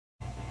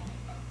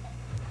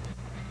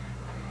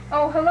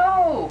Oh,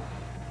 hello!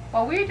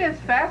 Well, we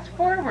just fast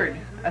forward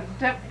a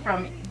step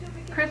from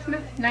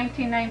Christmas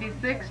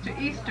 1996 to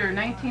Easter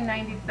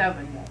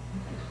 1997.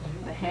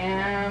 The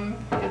ham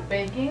is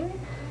baking.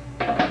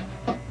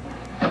 The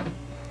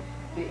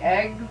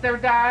eggs are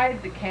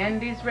dyed. The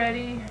candy's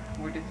ready.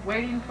 We're just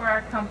waiting for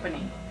our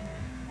company.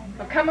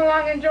 So come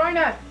along and join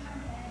us.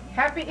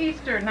 Happy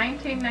Easter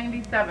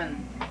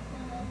 1997.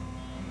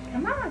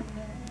 Come on.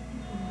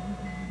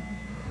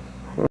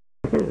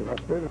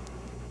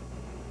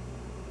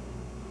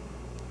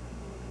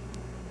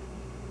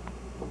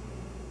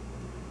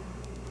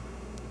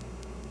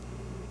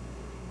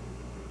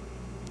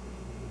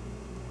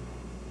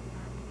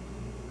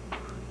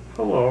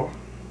 Hello.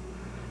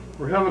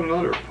 We're having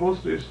another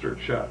post-Easter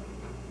chat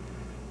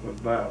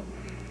with Bob.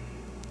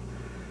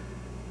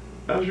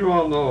 As you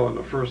all know, in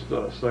the first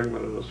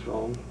segment of this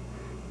film,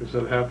 we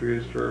said Happy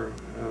Easter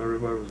and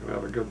everybody was going to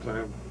have a good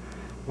time.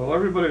 Well,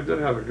 everybody did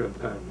have a good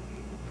time.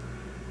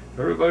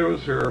 Everybody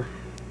was here,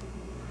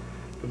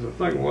 but the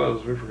thing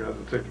was, we forgot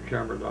to take the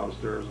camera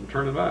downstairs and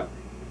turn it on.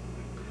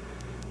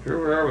 Here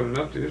we are with an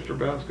empty Easter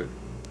basket.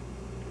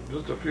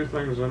 Just a few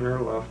things in there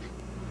left.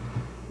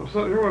 I'm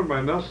sitting here with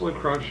my Nestle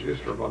Crunch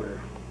Easter Bunny.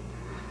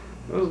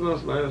 Isn't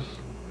this nice?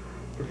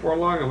 Before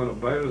long I'm going to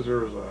bite his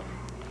ears off.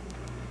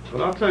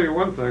 But I'll tell you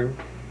one thing.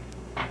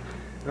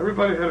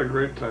 Everybody had a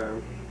great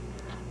time.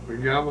 We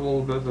gambled a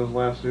little bit this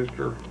last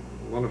Easter.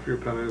 Won a few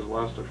pennies,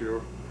 lost a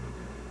few.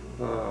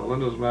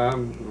 Linda's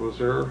mom was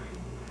here.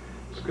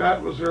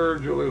 Scott was here.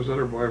 Julie was at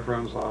her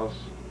boyfriend's house.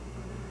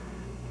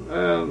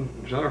 And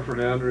Jennifer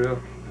and Andrea.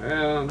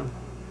 And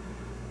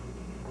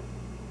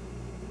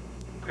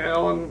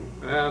Alan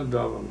and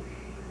Devin.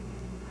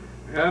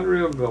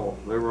 Andrea and Bill.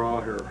 They were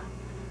all here.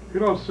 You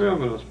don't see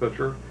them in this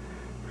picture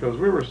because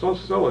we were so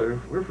silly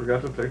we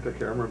forgot to take the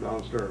camera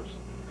downstairs.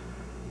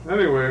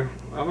 Anyway,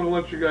 I'm going to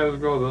let you guys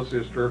go this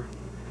Easter.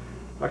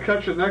 I'll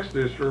catch you next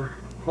Easter.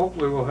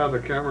 Hopefully we'll have the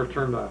camera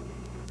turned on.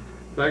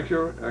 Thank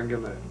you and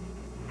good night.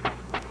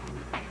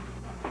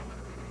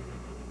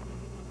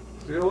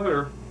 See you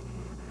later.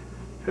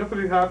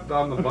 Hippity hop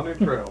down the bunny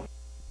trail.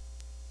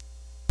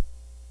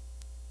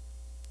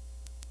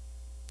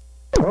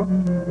 Well,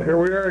 here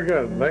we are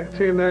again,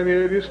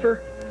 1998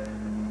 Easter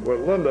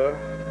with Linda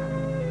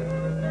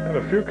and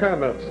a few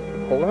comments.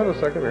 Hold on a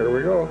second, here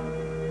we go.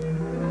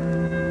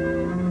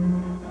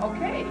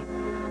 Okay.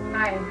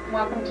 Hi,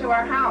 welcome to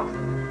our house.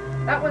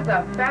 That was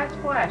a fast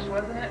flash,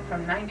 wasn't it?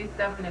 From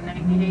 97 to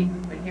 98,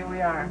 but here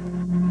we are,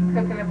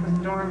 cooking up a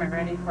storm and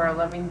ready for a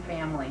loving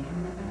family.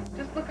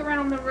 Just look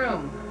around the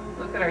room.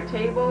 Look at our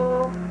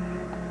table.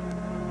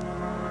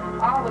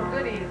 All the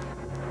goodies.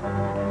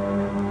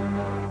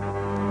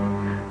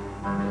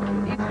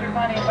 Easter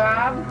Bunny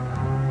Bob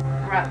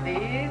brought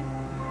these.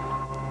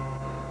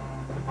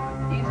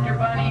 Easter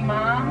Bunny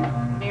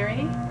Mom,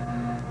 Mary,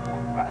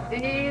 brought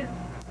these.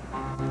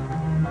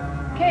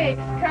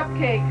 Cakes,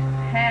 cupcakes,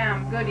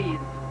 ham, goodies,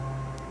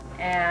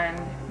 and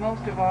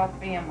most of all,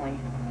 family.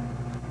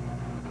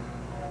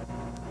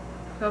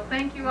 So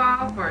thank you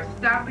all for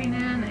stopping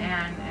in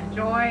and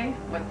enjoy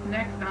what's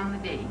next on the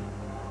day.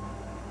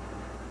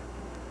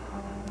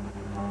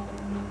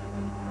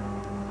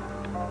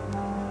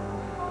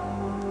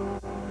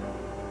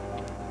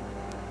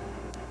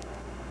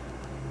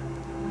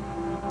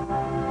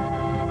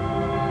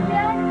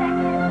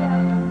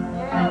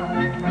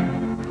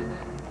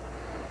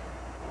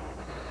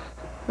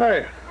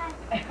 Hey,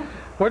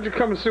 why'd you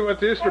come and see what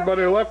the Easter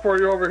Bunny left for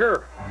you over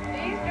here? The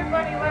Easter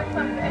Bunny left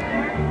something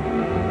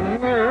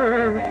in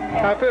there.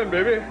 Hop in,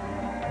 baby.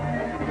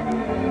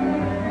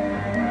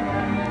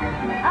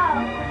 Oh.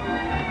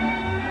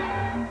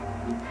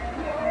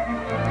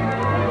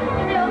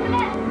 Can I open it?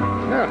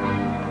 Yeah.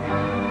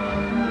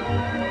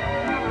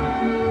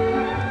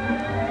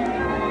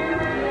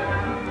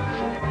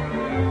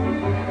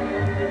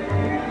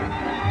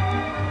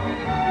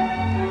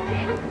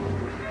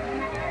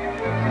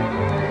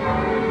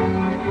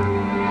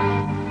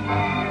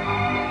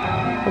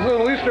 This is a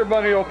little Easter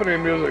Bunny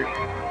opening music.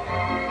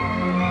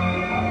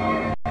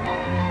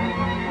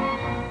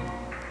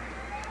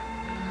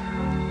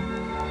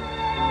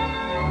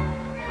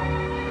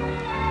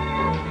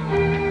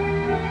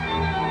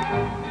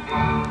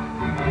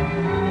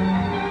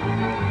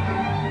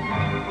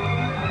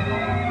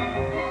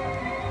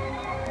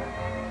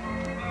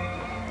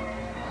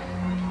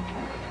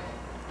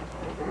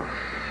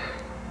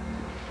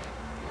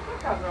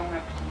 Look how grown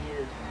up she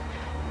is.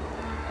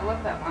 I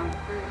love that long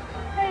skirt.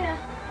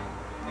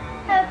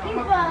 It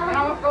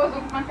almost goes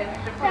with mine. I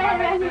should put mine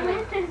back there.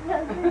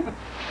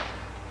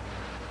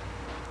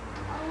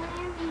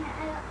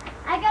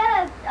 I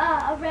got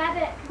a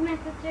rabbit because my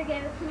sister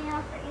gave it to me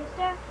all for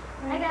Easter.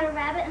 I got a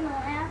rabbit and a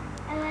lamb,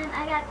 and then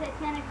I got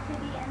Titanic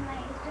City in my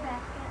Easter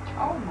basket.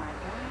 Oh my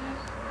goodness.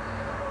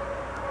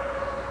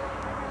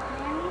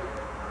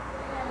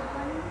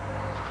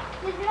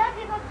 Did you know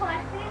people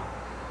collect these?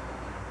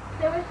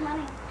 They're worth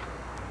money.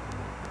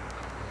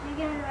 You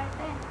get it right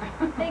there.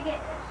 They get,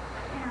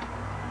 you know.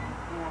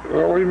 Yeah.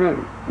 Well, what do you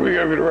mean? We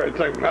gave you the right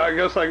thing. Now, I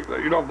guess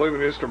you don't believe in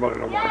the Easter Bunny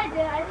no more. Yeah, I do.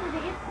 I believe the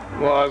Easter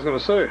Bunny. Well, I was going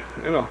to say,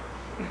 you know.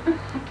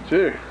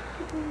 Gee.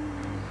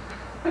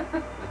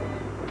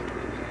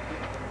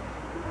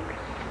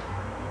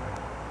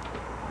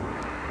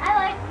 I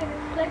like some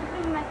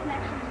of my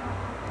connections.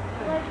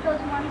 I like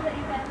those ones that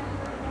you guys have.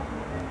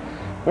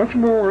 Why don't you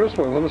move over this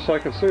way, Linda, so I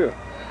can see it?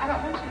 I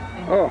don't want you to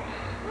see. Oh.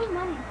 Ooh,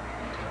 money.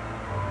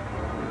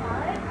 I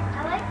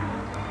like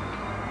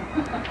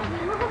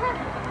money.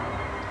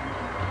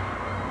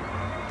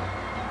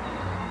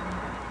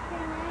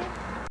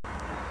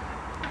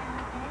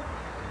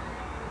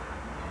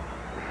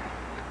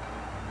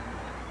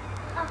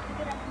 I'll pick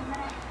it up in a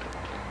minute.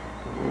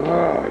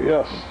 Ah,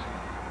 yes.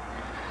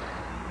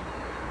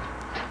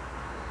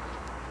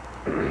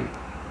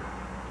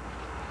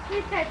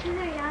 Sweet tarts, these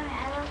are yummy. I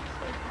love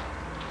sweet tarts.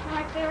 They're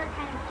my favorite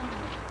kind of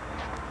candy.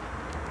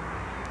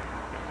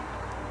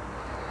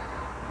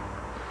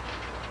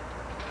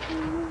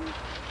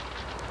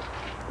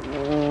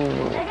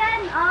 I got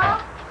an all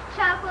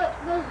chocolate,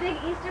 those big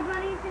Easter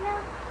bunnies, you know?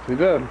 You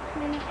did.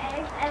 Mini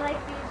eggs. I like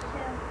these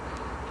too.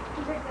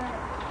 These are good.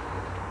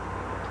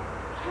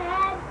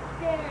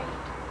 Cadbury.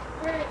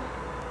 Bird.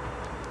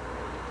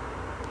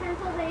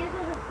 Pencils I use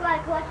as a school. I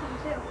collect them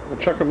too. Well,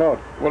 check them out.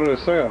 What are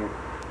they saying?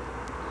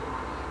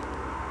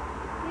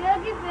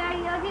 Yogi Bear,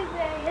 Yogi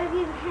Bear,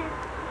 Yogi Bear.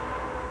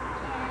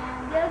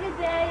 And Yogi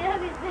Bear,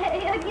 Yogi Bear,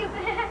 Yogi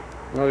Bear.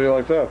 How do you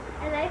like that?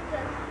 I like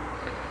this.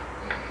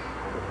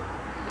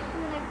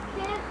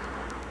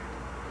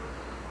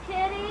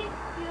 And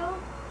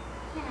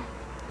a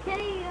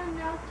kitty, you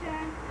no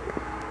turn.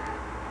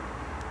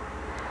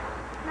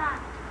 Not.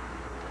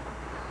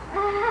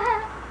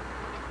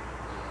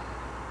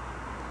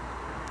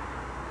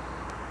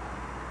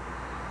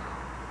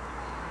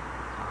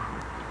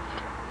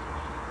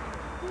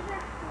 These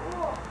are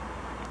cool.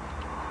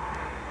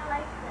 I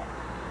like this.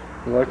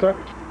 You like that?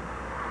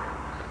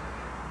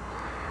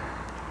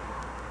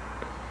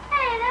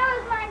 Hey, that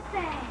was my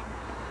thing.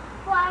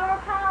 Flower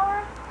power.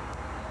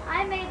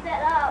 I made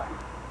that up.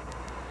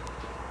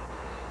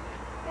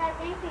 Got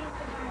these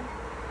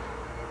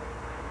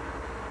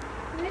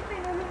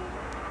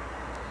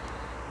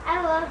I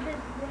love this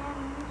thing.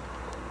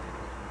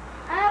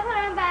 I'm gonna put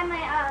them by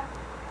my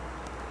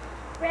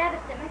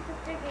rabbits that my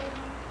sister gave me.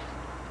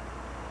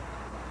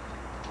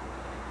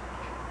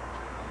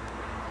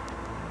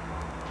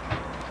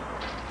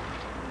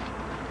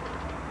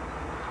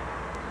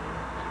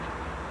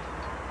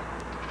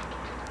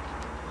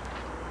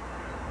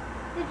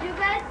 Did you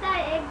guys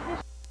dye eggs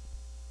this